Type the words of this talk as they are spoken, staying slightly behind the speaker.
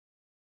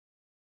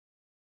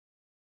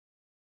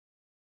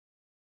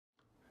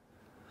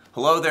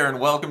Hello there and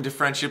welcome to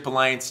Friendship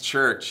Alliance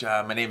Church.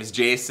 My name is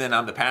Jason.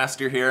 I'm the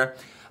pastor here.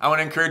 I want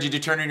to encourage you to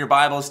turn in your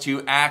Bibles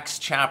to Acts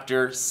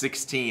chapter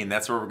 16.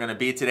 That's where we're going to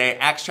be today.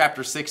 Acts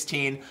chapter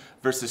 16,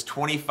 verses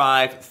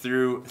 25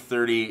 through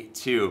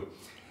 32.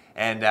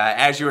 And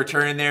as you are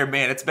turning there,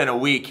 man, it's been a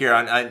week here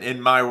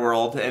in my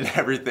world and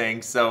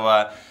everything.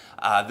 So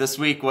this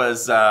week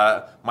was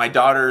my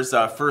daughter's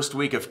first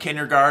week of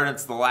kindergarten.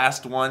 It's the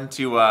last one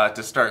to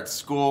start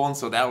school, and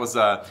so that was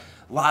a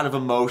lot of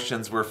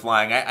emotions were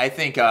flying. I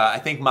think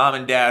mom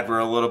and dad were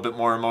a little bit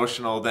more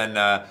emotional than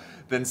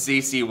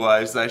Cece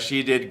was.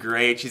 She did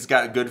great. She's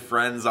got good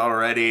friends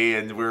already,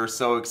 and we were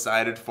so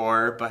excited for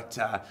her. But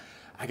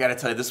I got to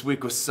tell you, this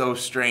week was so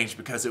strange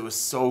because it was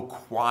so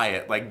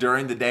quiet. Like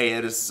during the day,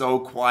 it is so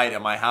quiet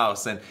at my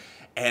house, and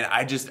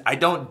I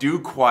don't do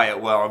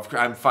quiet well.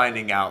 I'm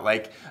finding out,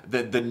 like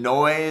the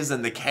noise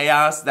and the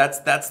chaos,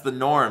 that's the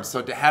norm.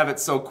 So to have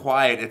it so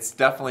quiet, it's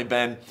definitely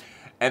been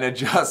an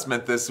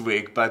adjustment this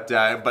week, but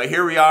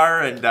here we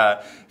are, and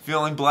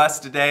feeling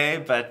blessed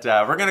today. But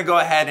we're going to go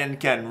ahead and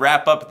can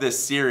wrap up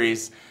this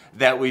series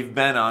that we've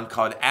been on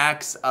called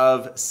Acts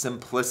of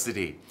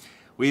Simplicity.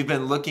 We've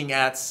been looking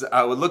at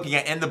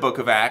in the book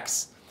of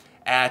Acts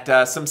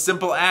at some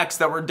simple acts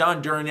that were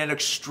done during an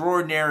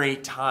extraordinary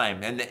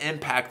time and the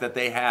impact that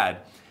they had,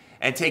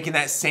 and taking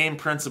that same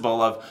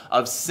principle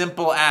of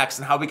simple acts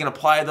and how we can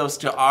apply those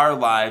to our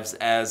lives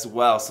as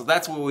well. So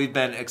that's what we've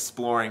been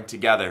exploring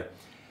together.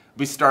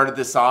 We started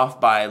this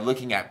off by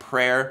looking at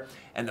prayer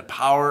and the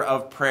power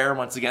of prayer.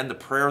 Once again, the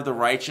prayer of the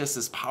righteous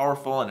is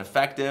powerful and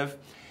effective.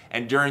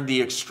 And during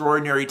the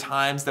extraordinary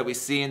times that we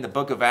see in the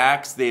book of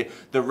Acts, the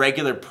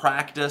regular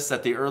practice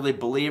that the early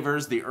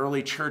believers, the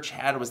early church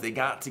had was they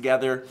got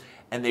together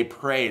and they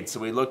prayed.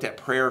 So we looked at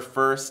prayer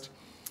first.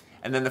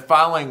 And then the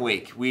following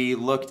week, we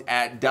looked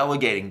at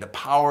delegating, the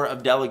power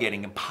of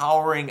delegating,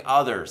 empowering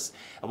others,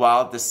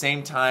 while at the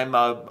same time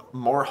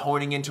more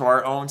honing into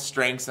our own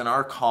strengths and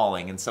our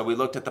calling. And so we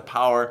looked at the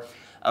power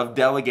of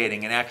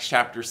delegating in Acts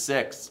chapter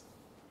 6.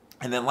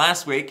 And then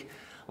last week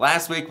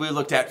we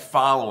looked at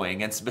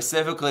following, and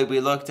specifically we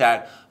looked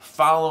at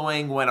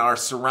following when our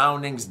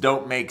surroundings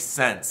don't make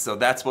sense. So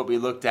that's what we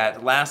looked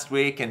at last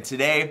week, and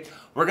today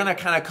we're going to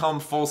kind of come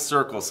full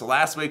circle. So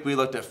last week we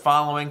looked at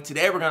following.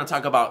 Today we're going to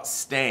talk about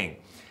staying.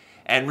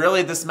 And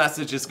really this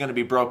message is going to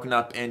be broken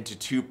up into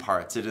two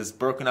parts. It is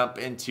broken up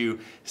into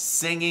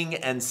singing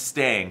and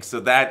staying.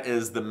 So that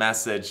is the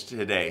message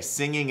today,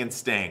 singing and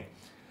staying.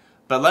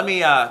 But let me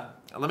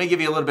give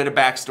you a little bit of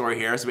backstory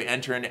here as we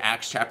enter into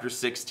Acts chapter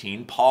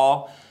 16.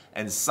 Paul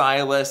and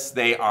Silas,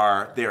 they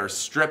are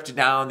stripped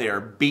down, they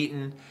are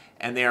beaten,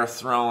 and they are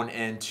thrown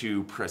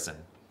into prison.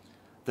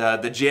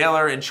 The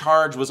jailer in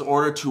charge was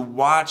ordered to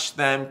watch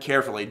them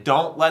carefully.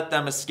 Don't let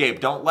them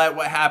escape. Don't let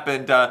what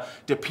happened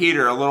to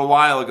Peter a little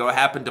while ago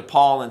happen to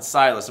Paul and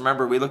Silas.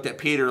 Remember, we looked at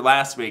Peter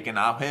last week and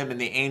how him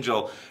and the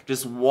angel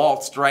just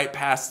waltzed right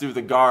past through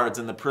the guards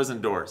and the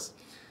prison doors.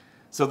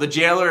 So the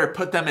jailer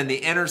put them in the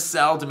inner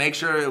cell to make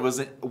sure it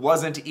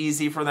wasn't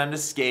easy for them to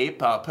escape.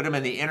 Put them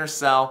in the inner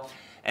cell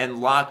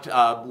and locked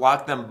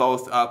them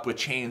both up with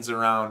chains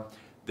around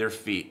their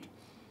feet.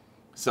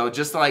 So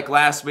just like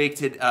last week,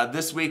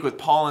 this week with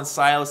Paul and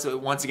Silas,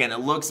 once again,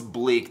 it looks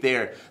bleak.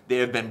 They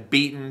have been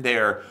beaten.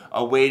 They're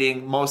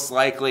awaiting, most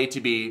likely,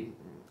 to be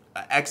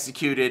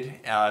executed,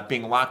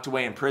 being locked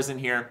away in prison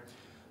here.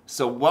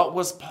 So what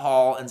was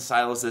Paul and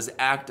Silas's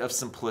act of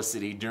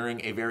simplicity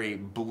during a very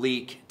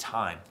bleak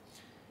time?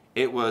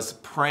 It was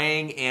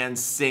praying and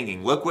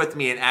singing. Look with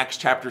me in Acts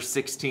chapter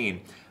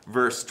 16,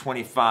 verse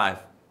 25.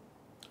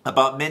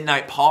 About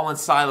midnight, Paul and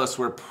Silas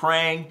were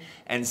praying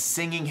and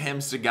singing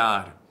hymns to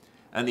God,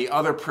 and the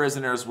other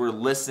prisoners were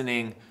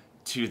listening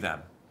to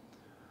them.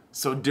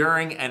 So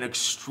during an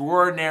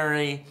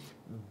extraordinary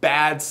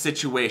bad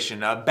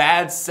situation, a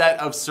bad set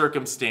of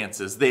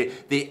circumstances,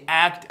 the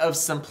act of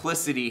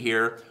simplicity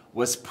here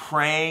was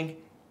praying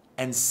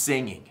and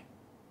singing.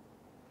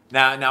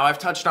 Now I've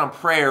touched on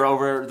prayer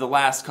over the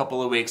last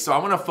couple of weeks, so I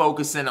want to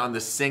focus in on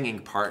the singing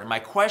part. And my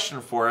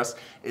question for us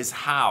is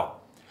how?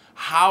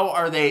 How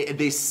are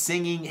they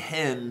singing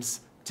hymns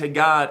to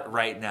God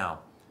right now?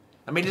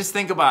 I mean, just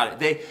think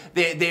about it.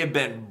 They have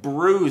been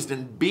bruised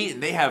and beaten.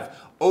 They have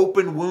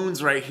open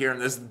wounds right here in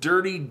this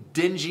dirty,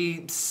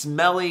 dingy,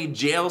 smelly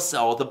jail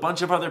cell with a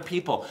bunch of other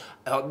people,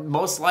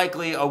 most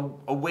likely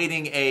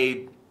awaiting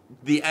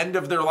the end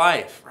of their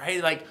life,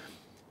 right? Like,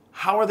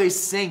 how are they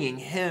singing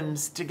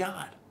hymns to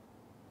God?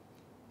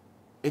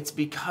 It's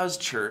because,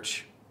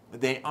 church,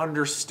 they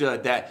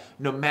understood that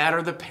no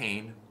matter the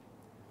pain,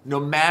 no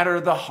matter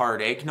the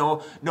heartache,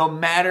 no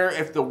matter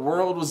if the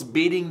world was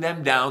beating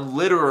them down,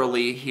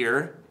 literally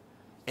here,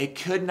 it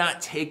could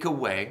not take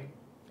away,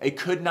 it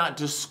could not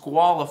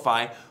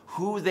disqualify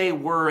who they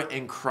were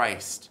in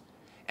Christ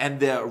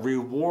and the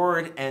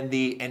reward and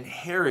the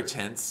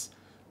inheritance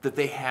that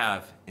they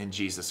have in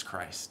Jesus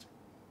Christ.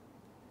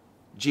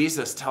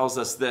 Jesus tells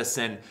us this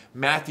in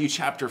Matthew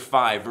chapter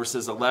 5,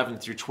 verses 11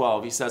 through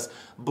 12. He says,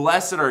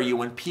 "Blessed are you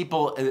when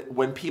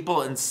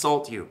people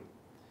insult you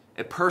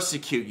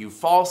persecute you,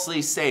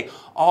 falsely say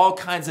all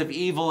kinds of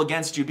evil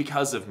against you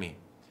because of me.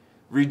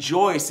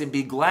 Rejoice and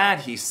be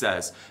glad, he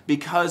says,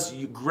 because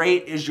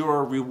great is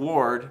your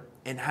reward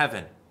in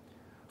heaven.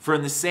 For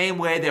in the same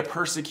way they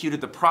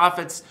persecuted the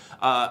prophets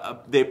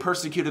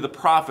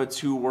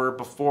who were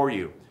before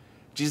you.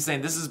 Jesus is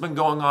saying this has been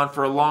going on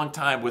for a long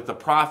time with the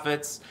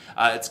prophets.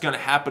 It's going to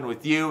happen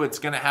with you. It's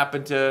going to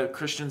happen to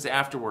Christians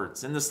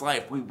afterwards. In this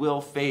life, we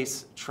will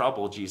face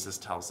trouble, Jesus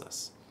tells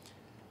us.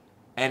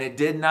 And it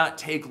did not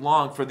take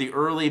long for the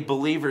early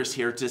believers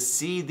here to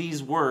see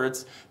these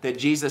words that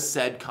Jesus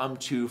said come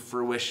to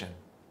fruition.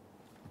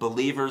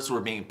 Believers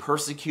were being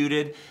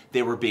persecuted.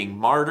 They were being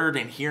martyred.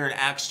 And here in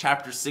Acts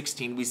chapter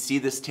 16, we see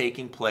this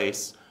taking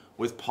place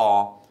with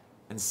Paul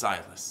and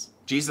Silas.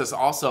 Jesus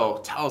also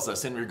tells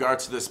us in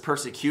regards to this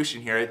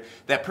persecution here,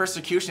 that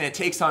persecution, it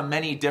takes on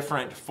many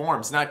different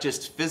forms, not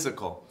just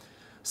physical.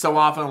 So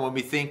often when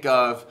we think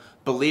of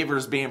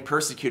believers being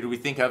persecuted, we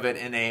think of it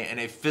in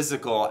a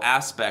physical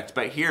aspect.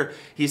 But here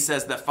he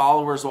says that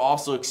followers will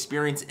also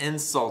experience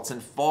insults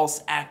and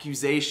false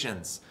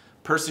accusations.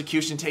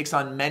 Persecution takes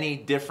on many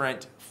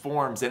different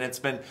forms, and it's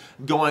been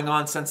going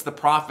on since the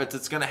prophets.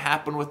 It's going to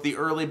happen with the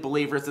early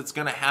believers. It's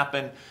going to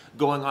happen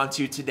going on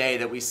to today,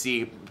 that we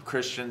see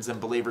Christians and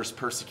believers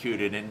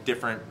persecuted in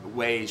different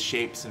ways,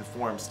 shapes, and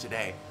forms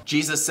today.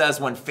 Jesus says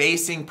when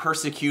facing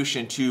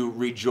persecution to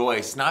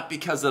rejoice, not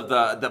because of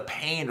the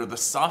pain or the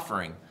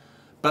suffering,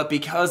 but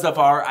because of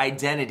our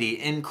identity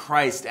in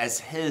Christ as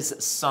his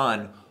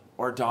son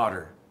or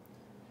daughter.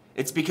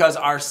 It's because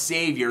our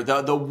Savior,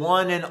 the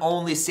one and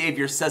only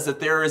Savior, says that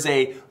there is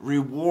a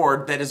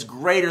reward that is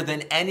greater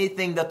than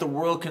anything that the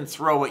world can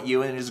throw at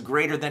you, and is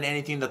greater than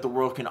anything that the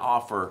world can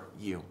offer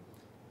you.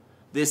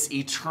 This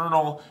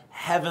eternal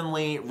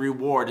heavenly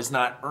reward is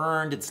not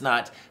earned, it's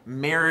not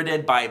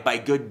merited by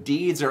good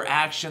deeds or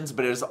actions,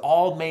 but it is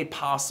all made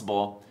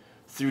possible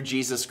through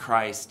Jesus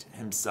Christ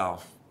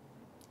himself.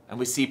 And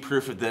we see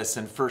proof of this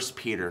in 1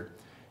 Peter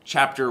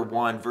chapter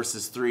 1,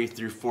 verses 3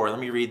 through 4. Let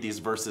me read these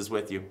verses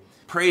with you.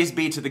 Praise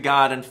be to the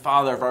God and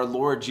Father of our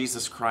Lord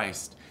Jesus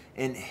Christ.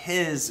 In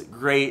his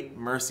great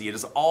mercy, it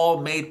is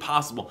all made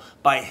possible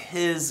by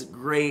his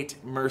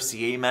great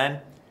mercy.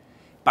 Amen.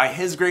 By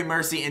his great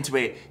mercy,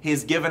 he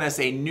has given us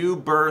a new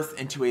birth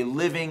into a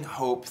living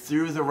hope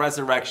through the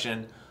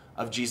resurrection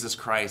of Jesus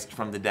Christ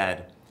from the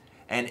dead,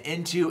 and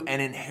into an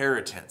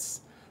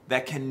inheritance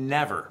that can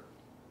never,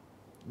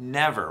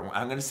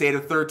 I'm going to say it a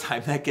third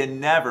time, that can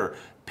never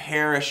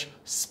perish,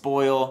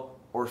 spoil,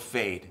 or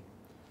fade.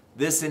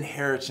 This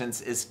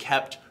inheritance is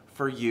kept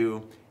for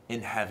you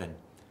in heaven.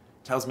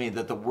 It tells me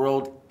that the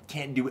world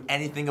can't do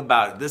anything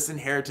about it. This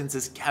inheritance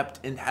is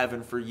kept in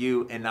heaven for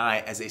you and I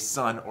as a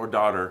son or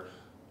daughter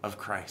of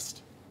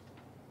Christ.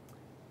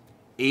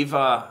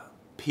 Eva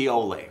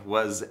Piole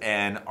was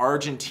an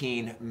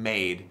Argentine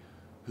maid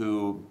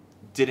who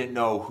didn't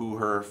know who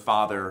her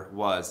father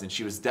was, and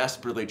she was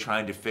desperately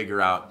trying to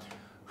figure out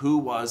who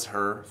was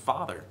her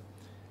father.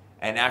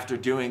 And after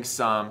doing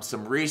some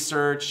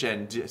research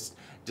and just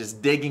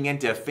digging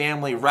into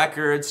family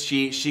records,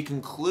 she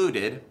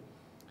concluded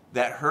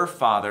that her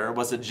father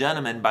was a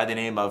gentleman by the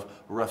name of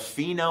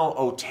Rufino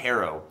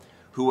Otero,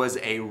 who was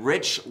a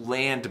rich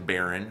land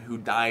baron who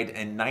died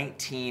in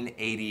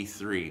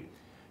 1983.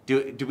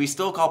 Do we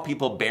still call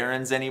people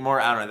barons anymore?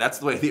 I don't know. That's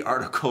the way the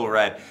article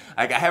read.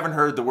 I haven't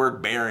heard the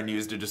word baron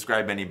used to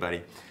describe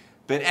anybody.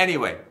 But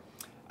anyway,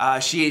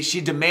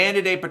 she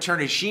demanded a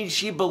paternity.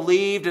 She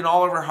believed in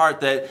all of her heart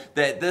that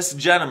this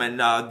gentleman,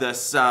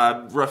 this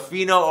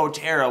Rufino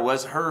Otero,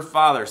 was her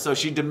father. So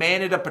she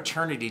demanded a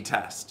paternity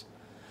test.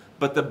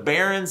 But the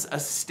baron's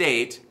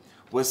estate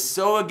was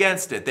so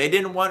against it. They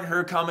didn't want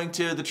her coming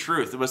to the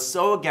truth. It was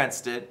so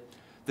against it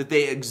that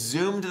they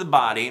exhumed the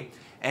body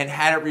and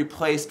had it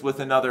replaced with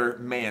another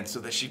man so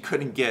that she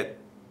couldn't get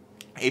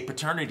a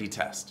paternity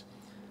test.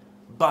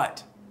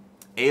 But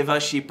Eva,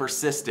 she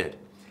persisted,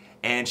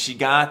 and she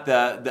got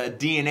the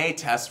DNA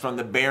test from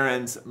the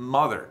baron's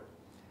mother.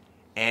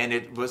 And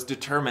it was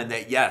determined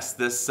that yes,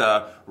 this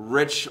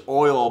rich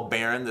oil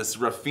baron, this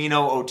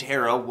Rufino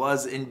Otero,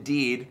 was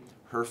indeed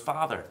her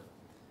father.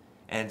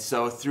 And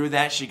so through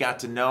that, she got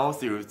to know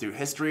through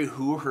history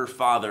who her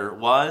father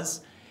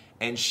was,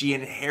 and she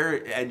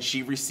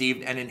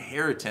received an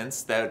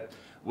inheritance that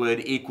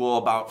would equal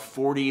about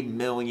 40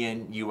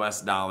 million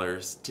US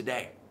dollars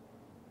today.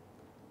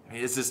 I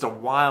mean, it's just a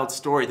wild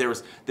story. There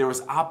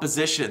was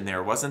opposition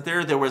there, wasn't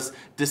there? There was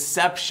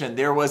deception.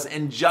 There was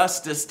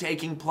injustice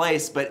taking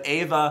place, but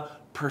Eva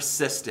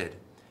persisted.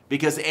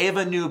 Because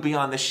Eva knew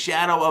beyond the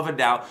shadow of a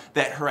doubt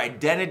that her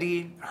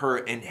identity, her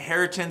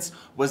inheritance,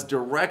 was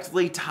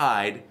directly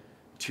tied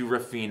to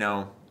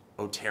Rufino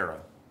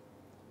Otero.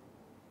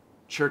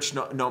 Church,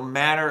 no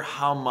matter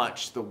how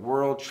much the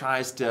world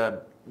tries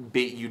to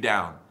beat you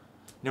down,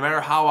 no matter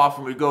how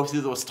often we go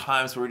through those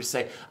times where we just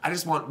say, I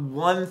just want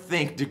one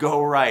thing to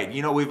go right.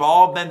 You know, we've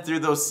all been through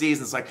those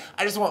seasons like,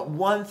 I just want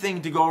one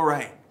thing to go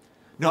right.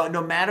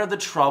 No matter the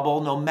trouble,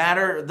 no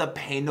matter the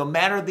pain, no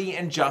matter the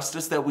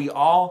injustice that we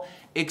all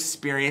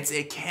experience,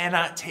 it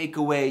cannot take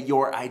away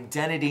your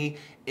identity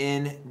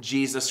in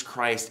Jesus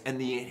Christ and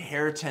the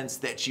inheritance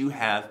that you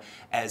have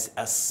as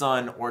a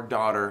son or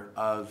daughter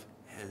of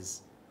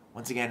his.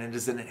 Once again, it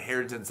is an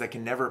inheritance that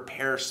can never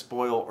perish,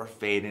 spoil, or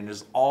fade, and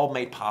is all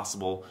made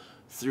possible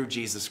through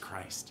Jesus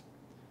Christ.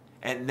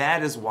 And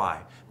that is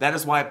why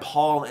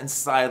Paul and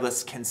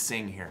Silas can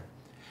sing here.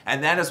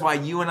 And that is why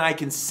you and I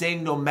can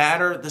sing no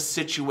matter the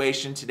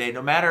situation today,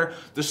 no matter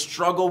the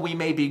struggle we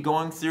may be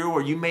going through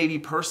or you may be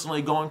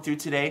personally going through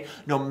today,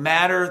 no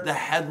matter the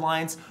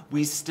headlines,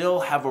 we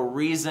still have a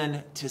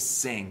reason to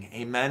sing.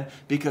 Amen?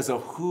 Because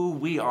of who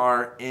we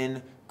are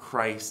in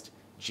Christ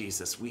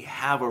Jesus. We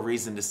have a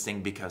reason to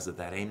sing because of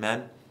that.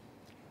 Amen?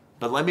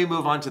 But let me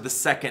move on to the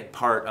second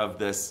part of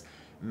this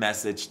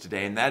message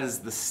today, and that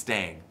is the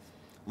staying.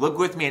 Look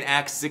with me in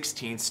Acts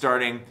 16,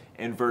 starting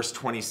in verse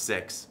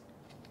 26.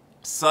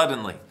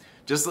 Suddenly,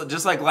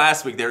 just like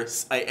last week,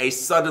 there's a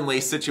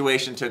suddenly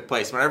situation took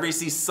place. Whenever you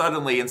see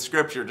suddenly in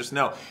Scripture, just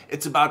know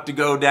it's about to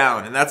go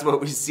down. And that's what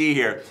we see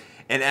here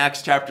in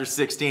Acts chapter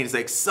 16. It's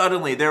like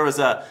suddenly there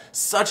was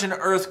such an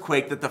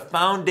earthquake that the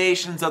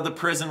foundations of the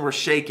prison were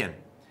shaken.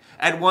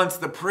 At once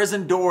the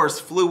prison doors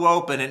flew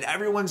open and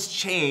everyone's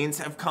chains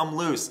have come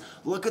loose.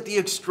 Look at the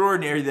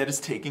extraordinary that is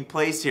taking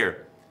place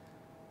here.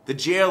 The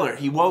jailer,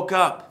 he woke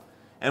up.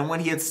 And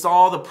when he had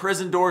saw the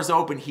prison doors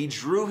open, he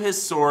drew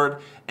his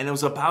sword and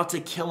was about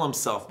to kill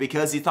himself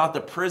because he thought the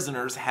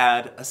prisoners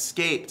had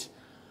escaped.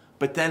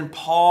 But then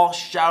Paul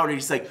shouted,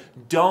 he's like,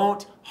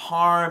 "Don't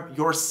harm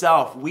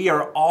yourself. We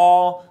are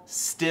all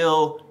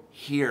still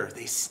here."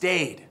 They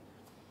stayed.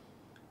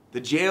 The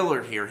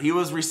jailer here, he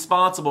was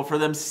responsible for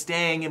them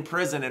staying in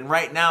prison. And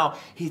right now,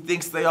 he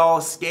thinks they all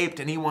escaped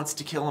and he wants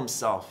to kill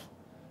himself.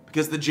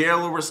 Because the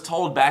jailer was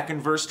told back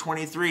in verse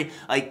 23,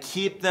 like,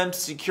 keep them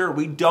secure.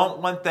 We don't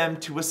want them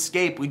to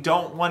escape. We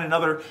don't want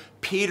another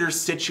Peter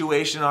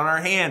situation on our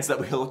hands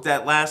that we looked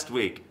at last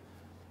week.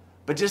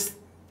 But just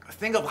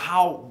think of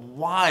how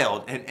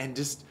wild and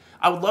just,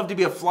 I would love to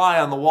be a fly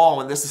on the wall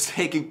when this is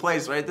taking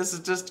place, right? This is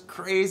just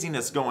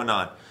craziness going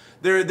on.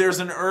 There's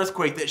an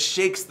earthquake that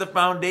shakes the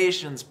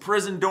foundations.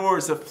 Prison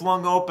doors have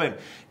flung open.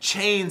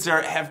 Chains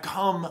have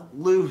come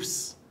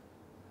loose.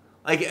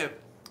 Like,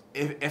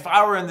 if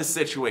I were in this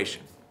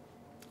situation,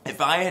 if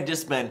I had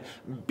just been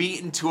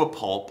beaten to a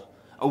pulp,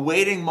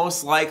 awaiting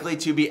most likely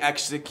to be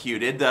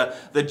executed,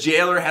 the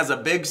jailer has a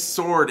big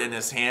sword in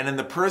his hand and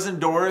the prison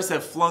doors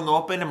have flung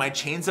open and my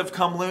chains have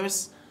come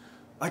loose,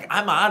 like,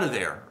 I'm out of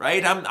there,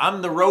 right?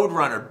 I'm the road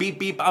runner. Beep,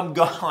 beep, I'm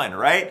gone,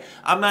 right?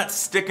 I'm not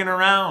sticking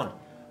around.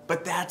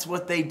 But that's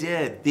what they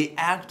did. The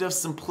act of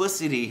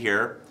simplicity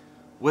here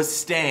was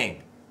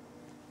staying.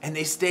 And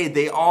they stayed.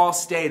 They all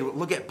stayed.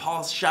 Look at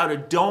Paul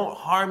shouted, "Don't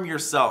harm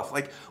yourself."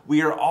 Like,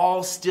 we are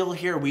all still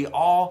here. We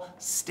all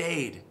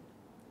stayed.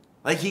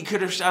 Like, he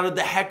could have shouted,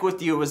 "The heck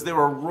with you," as they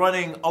were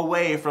running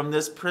away from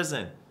this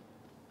prison.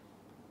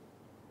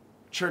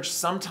 Church,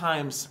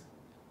 sometimes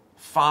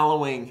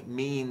following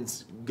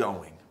means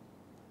going.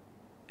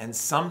 And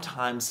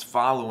sometimes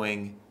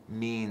following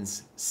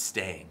means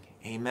staying.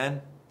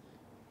 Amen?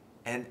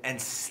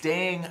 And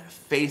staying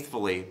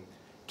faithfully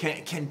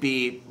can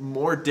be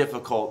more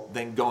difficult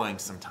than going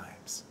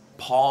sometimes.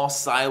 Paul,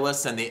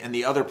 Silas, and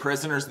the other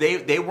prisoners,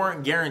 they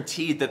weren't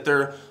guaranteed that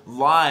their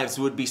lives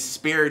would be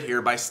spared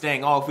here by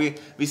staying. Oh,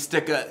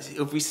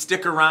 if we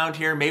stick around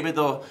here, maybe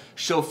they'll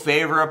show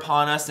favor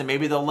upon us and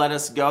maybe they'll let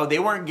us go. They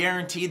weren't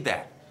guaranteed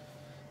that.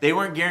 They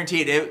weren't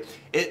guaranteed.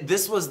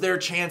 This was their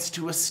chance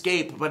to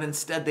escape, but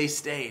instead they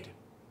stayed.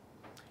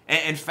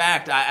 In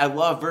fact, I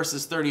love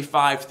verses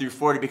 35 through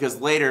 40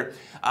 because later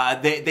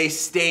they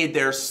stayed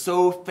there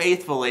so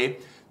faithfully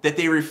that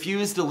they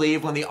refused to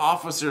leave when the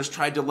officers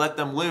tried to let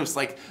them loose.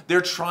 Like, they're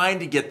trying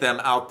to get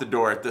them out the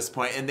door at this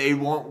point and they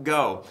won't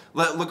go.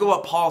 Look at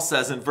what Paul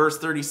says in verse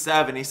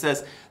 37. He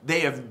says,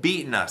 "They have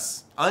beaten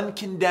us,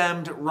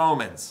 uncondemned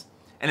Romans,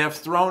 and have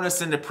thrown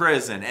us into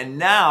prison. And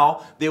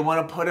now they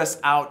want to put us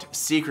out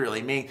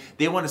secretly." Meaning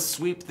they want to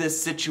sweep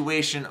this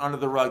situation under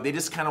the rug. They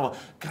just kind of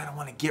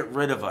want to get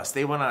rid of us.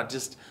 They want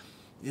to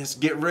just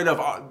get rid of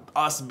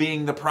us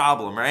being the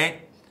problem,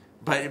 right?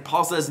 But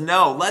Paul says,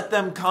 no, let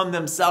them come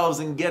themselves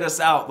and get us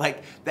out.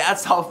 Like,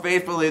 that's how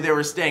faithfully they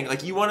were staying.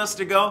 Like, you want us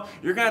to go?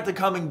 You're going to have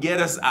to come and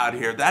get us out of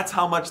here. That's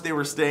how much they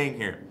were staying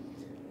here.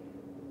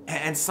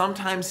 And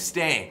sometimes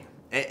staying,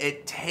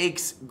 it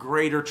takes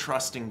greater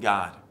trust in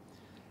God.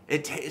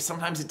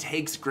 Sometimes it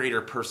takes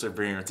greater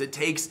perseverance. It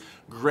takes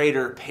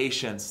greater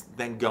patience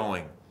than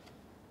going.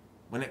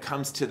 When it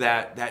comes to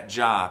that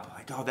job,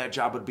 like, oh, that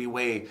job would be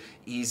way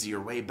easier,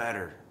 way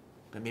better.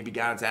 But maybe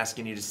God's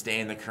asking you to stay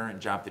in the current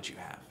job that you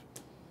have.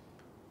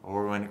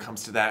 Or when it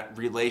comes to that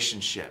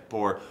relationship,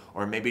 or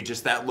maybe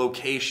just that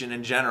location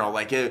in general,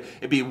 like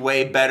it'd be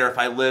way better if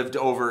I lived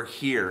over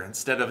here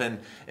instead of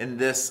in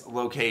this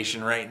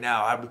location right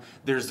now.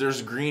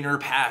 There's greener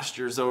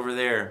pastures over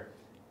there.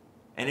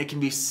 And it can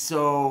be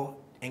so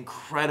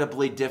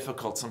incredibly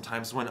difficult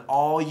sometimes when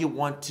all you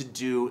want to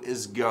do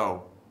is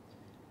go.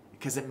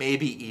 because it may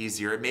be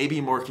easier, it may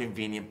be more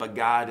convenient, but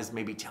God is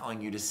maybe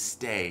telling you to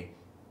stay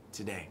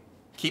today.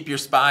 Keep your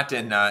spot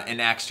in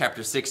Acts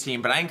chapter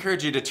 16, but I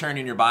encourage you to turn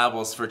in your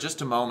Bibles for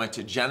just a moment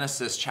to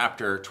Genesis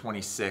chapter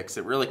 26.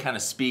 It really kind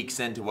of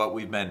speaks into what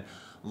we've been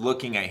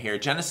looking at here.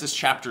 Genesis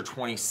chapter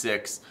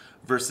 26,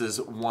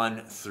 verses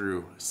 1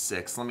 through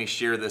 6. Let me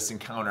share this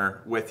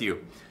encounter with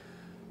you.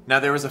 Now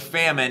there was a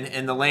famine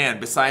in the land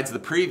besides the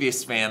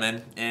previous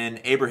famine in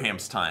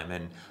Abraham's time,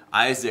 and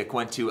Isaac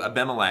went to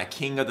Abimelech,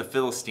 king of the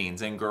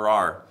Philistines, in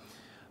Gerar.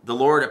 The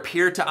Lord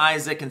appeared to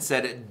Isaac and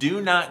said,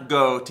 "Do not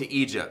go to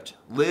Egypt.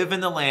 Live in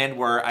the land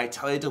where I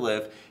tell you to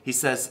live." He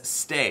says,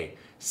 stay,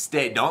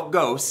 don't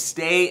go,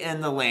 stay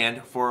in the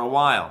land for a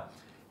while.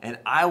 And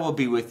I will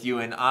be with you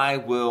and I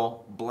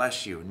will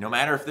bless you, no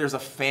matter if there's a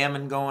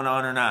famine going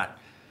on or not.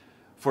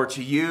 For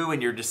to you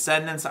and your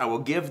descendants I will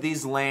give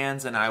these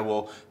lands, and I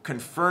will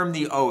confirm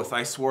the oath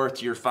I swore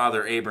to your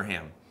father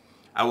Abraham.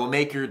 I will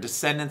make your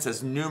descendants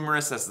as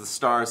numerous as the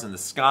stars in the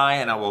sky,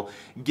 and I will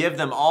give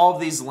them all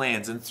these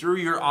lands, and through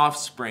your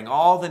offspring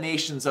all the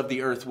nations of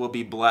the earth will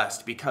be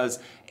blessed, because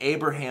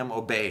Abraham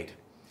obeyed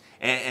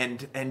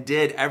and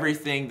did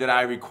everything that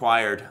I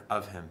required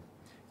of him,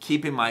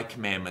 keeping my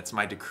commandments,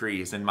 my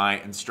decrees, and my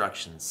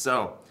instructions.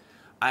 So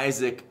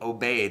Isaac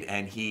obeyed,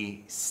 and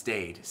he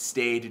stayed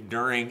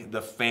during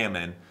the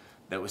famine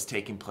that was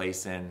taking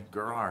place in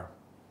Gerar.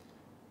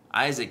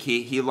 Isaac,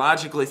 he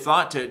logically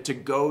thought to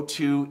go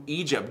to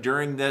Egypt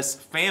during this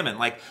famine.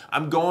 Like,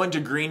 I'm going to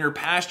greener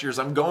pastures.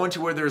 I'm going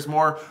to where there's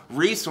more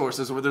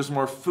resources, where there's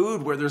more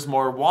food, where there's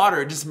more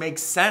water. It just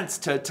makes sense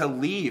to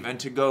leave and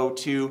to go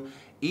to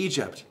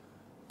Egypt.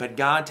 But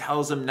God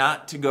tells him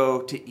not to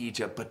go to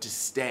Egypt, but to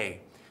stay.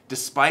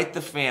 Despite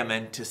the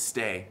famine, to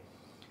stay.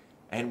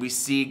 And we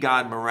see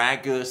God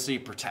miraculously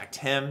protect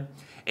him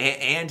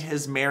and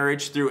his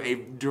marriage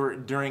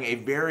during a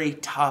very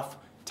tough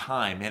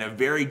time in a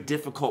very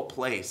difficult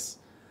place.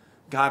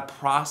 God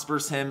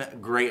prospers him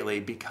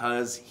greatly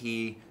because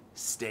he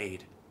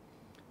stayed.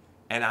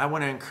 And I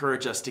want to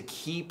encourage us to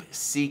keep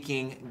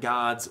seeking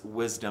God's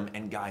wisdom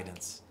and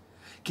guidance.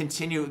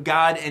 Continue.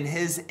 God, in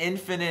his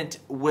infinite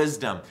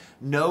wisdom,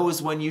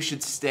 knows when you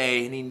should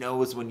stay and he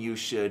knows when you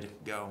should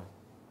go.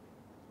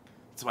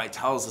 That's why it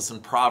tells us in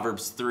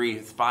Proverbs 3,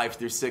 5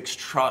 through 6,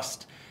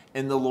 trust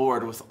in the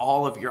Lord with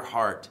all of your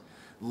heart.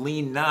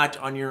 Lean not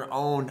on your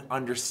own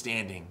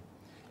understanding.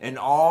 In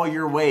all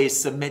your ways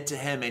submit to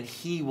him, and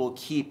he will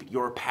keep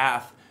your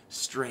path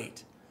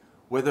straight.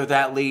 Whether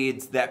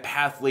that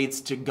path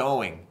leads to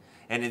going,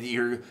 and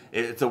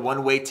it's a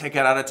one-way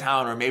ticket out of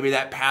town, or maybe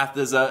that path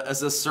is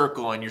a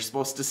circle, and you're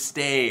supposed to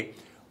stay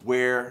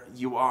where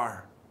you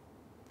are.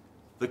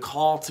 The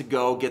call to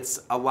go gets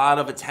a lot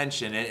of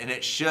attention, and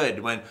it should.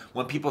 When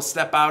people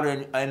step out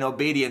in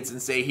obedience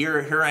and say,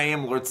 here I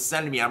am, Lord,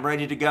 send me, I'm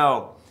ready to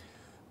go.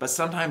 But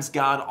sometimes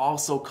God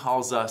also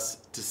calls us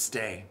to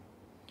stay.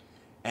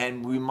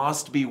 And we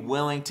must be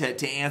willing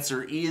to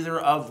answer either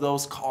of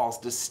those calls,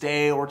 to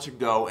stay or to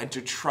go, and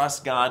to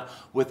trust God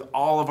with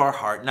all of our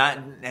heart,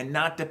 and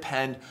not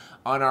depend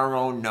on our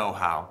own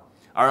know-how,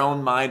 our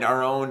own mind,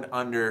 our own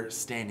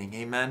understanding.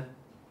 Amen?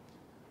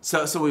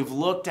 So we've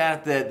looked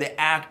at the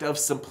act of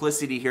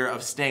simplicity here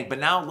of staying, but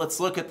now let's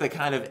look at the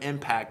kind of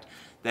impact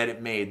that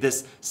it made.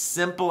 This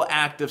simple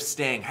act of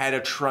staying had a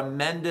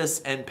tremendous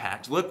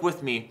impact. Look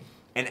with me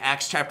in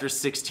Acts chapter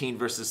 16,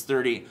 verses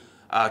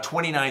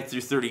 29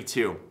 through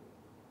 32.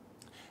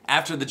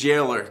 After the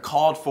jailer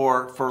called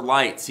for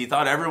lights, he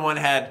thought everyone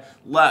had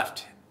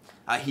left.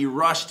 He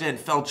rushed in,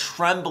 fell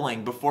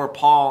trembling before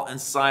Paul and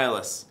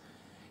Silas.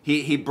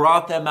 He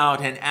brought them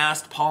out and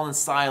asked Paul and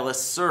Silas,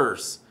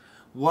 "Sirs,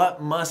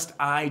 what must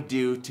I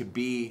do to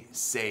be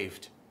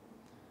saved?"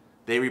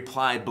 They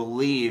replied,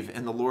 "Believe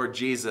in the Lord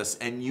Jesus,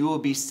 and you will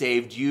be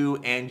saved, you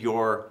and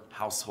your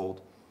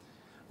household."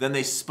 Then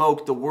they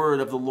spoke the word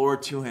of the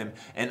Lord to him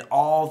and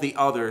all the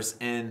others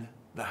in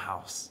the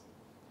house.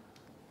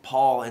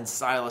 Paul and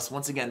Silas,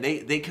 once again,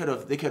 they could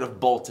have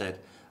bolted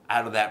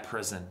out of that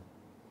prison,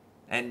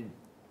 and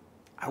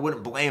I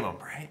wouldn't blame them,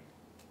 right?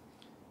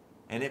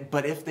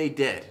 But if they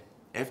did,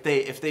 if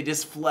they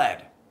just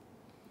fled,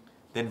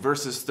 then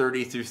verses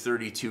 30 through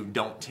 32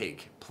 don't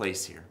take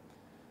place here.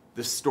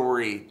 The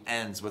story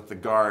ends with the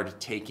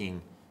guard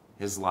taking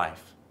his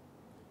life.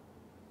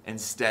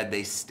 Instead,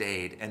 they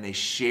stayed and they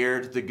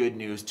shared the good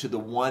news to the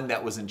one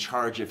that was in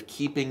charge of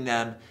keeping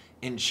them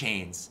in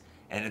chains.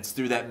 And it's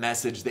through that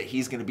message that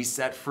he's going to be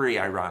set free,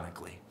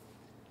 ironically.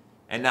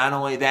 And not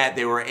only that,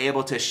 they were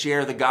able to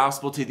share the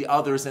gospel to the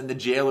others in the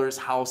jailer's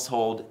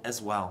household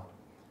as well.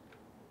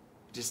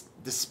 Just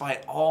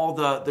despite all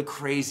the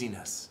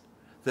craziness,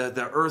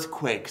 the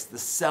earthquakes, the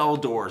cell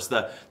doors,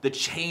 the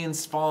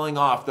chains falling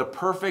off, the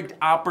perfect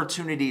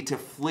opportunity to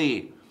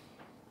flee,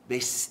 they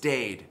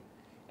stayed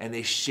and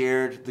they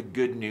shared the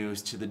good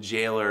news to the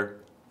jailer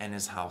and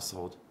his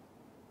household.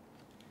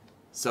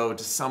 So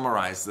to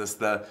summarize this,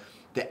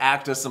 the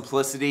act of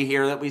simplicity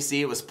here that we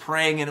see, it was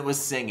praying and it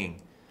was singing,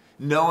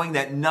 knowing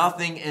that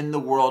nothing in the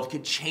world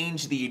could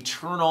change the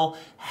eternal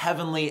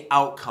heavenly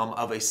outcome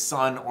of a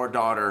son or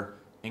daughter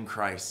in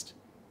Christ.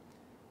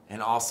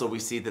 And also we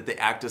see that the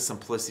act of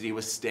simplicity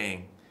was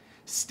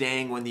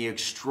staying when the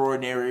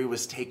extraordinary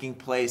was taking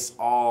place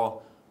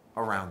all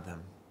around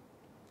them.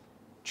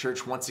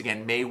 Church, once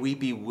again, may we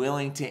be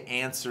willing to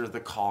answer the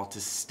call to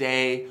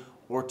stay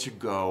or to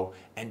go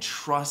and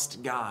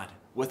trust God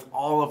with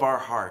all of our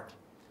heart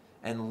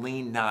and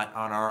lean not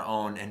on our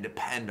own and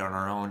depend on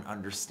our own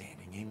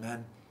understanding.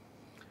 Amen.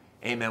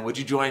 Amen. Would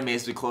you join me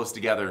as we close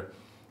together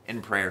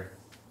in prayer?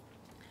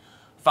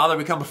 Father,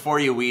 we come before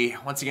you.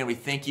 Once again, we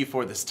thank you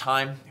for this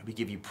time. We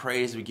give you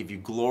praise. We give you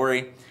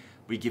glory.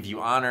 We give you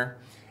honor.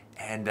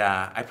 And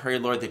I pray,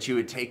 Lord, that you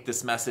would take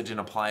this message and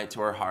apply it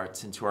to our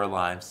hearts and to our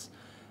lives.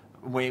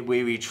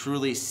 We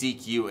truly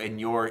seek you in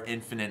your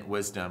infinite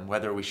wisdom,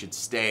 whether we should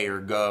stay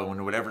or go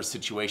in whatever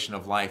situation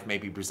of life may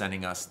be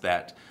presenting us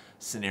that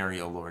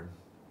scenario, Lord.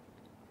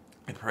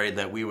 I pray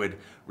that we would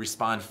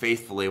respond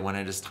faithfully when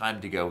it is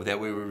time to go, that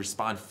we would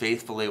respond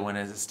faithfully when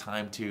it is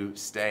time to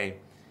stay.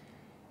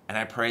 And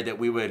I pray that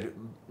we would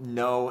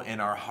know in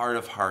our heart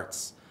of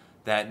hearts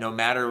that no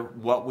matter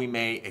what we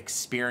may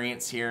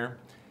experience here,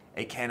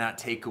 it cannot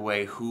take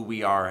away who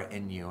we are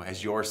in you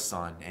as your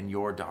son and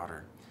your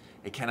daughter.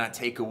 It cannot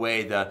take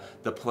away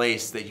the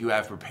place that you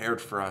have prepared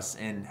for us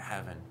in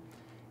heaven.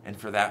 And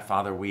for that,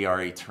 Father, we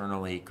are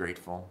eternally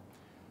grateful.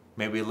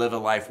 May we live a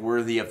life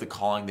worthy of the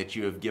calling that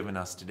you have given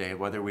us today,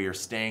 whether we are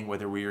staying,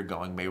 whether we are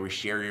going. May we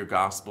share your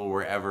gospel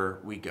wherever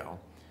we go.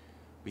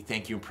 We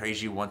thank you and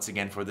praise you once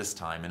again for this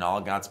time. And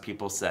all God's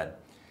people said,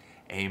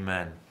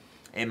 amen.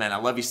 Amen. I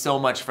love you so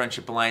much,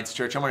 Friendship Alliance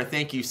Church. I want to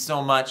thank you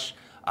so much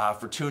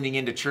for tuning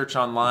into Church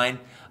Online.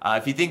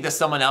 If you think that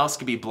someone else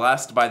could be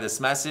blessed by this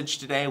message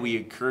today, we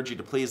encourage you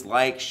to please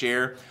like,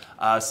 share,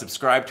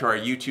 subscribe to our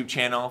YouTube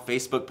channel,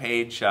 Facebook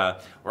page.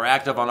 We're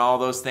active on all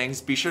those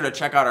things. Be sure to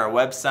check out our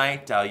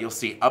website. You'll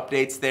see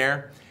updates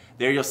there.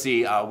 There you'll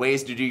see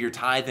ways to do your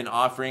tithe and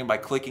offering by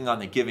clicking on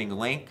the giving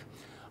link.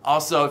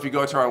 Also, if you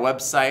go to our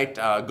website,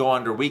 go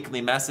under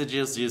weekly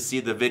messages, you'll see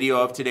the video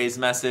of today's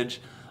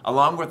message,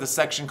 along with a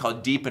section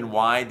called Deep and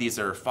Wide. These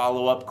are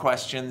follow-up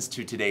questions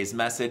to today's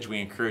message. We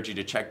encourage you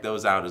to check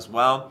those out as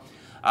well.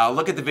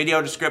 Look at the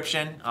video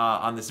description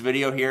on this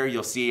video here.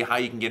 You'll see how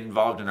you can get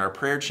involved in our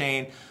prayer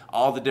chain,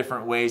 all the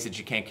different ways that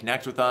you can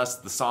connect with us,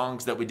 the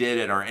songs that we did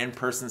at our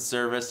in-person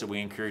service, so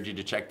we encourage you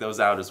to check those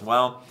out as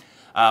well.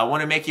 I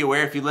want to make you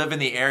aware, if you live in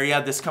the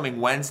area, this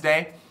coming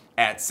Wednesday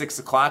at 6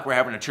 o'clock, we're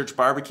having a church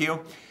barbecue.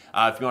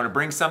 If you want to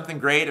bring something,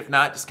 great. If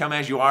not, just come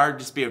as you are.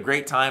 Just be a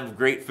great time of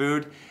great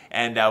food.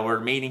 And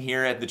we're meeting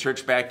here at the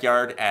church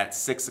backyard at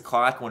 6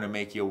 o'clock. I want to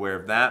make you aware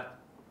of that.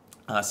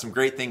 Some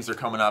great things are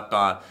coming up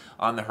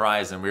on the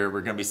horizon. We're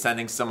going to be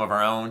sending some of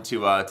our own to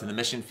the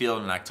mission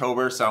field in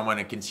October. So I want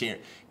to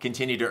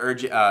continue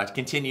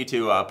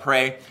to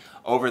pray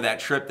over that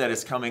trip that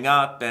is coming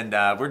up. And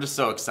we're just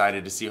so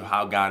excited to see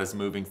how God is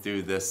moving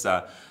through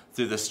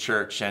this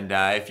church. And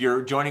if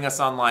you're joining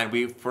us online,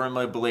 we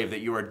firmly believe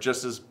that you are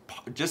just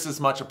as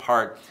much a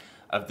part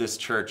of this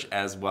church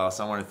as well.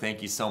 So I want to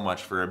thank you so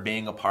much for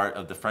being a part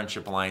of the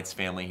Friendship Alliance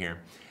family here.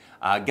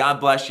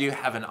 God bless you.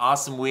 Have an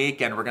awesome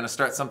week, and we're going to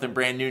start something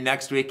brand new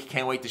next week.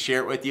 Can't wait to share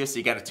it with you, so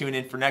you got to tune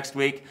in for next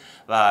week.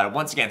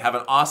 Once again, have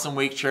an awesome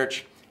week,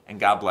 church, and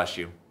God bless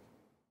you.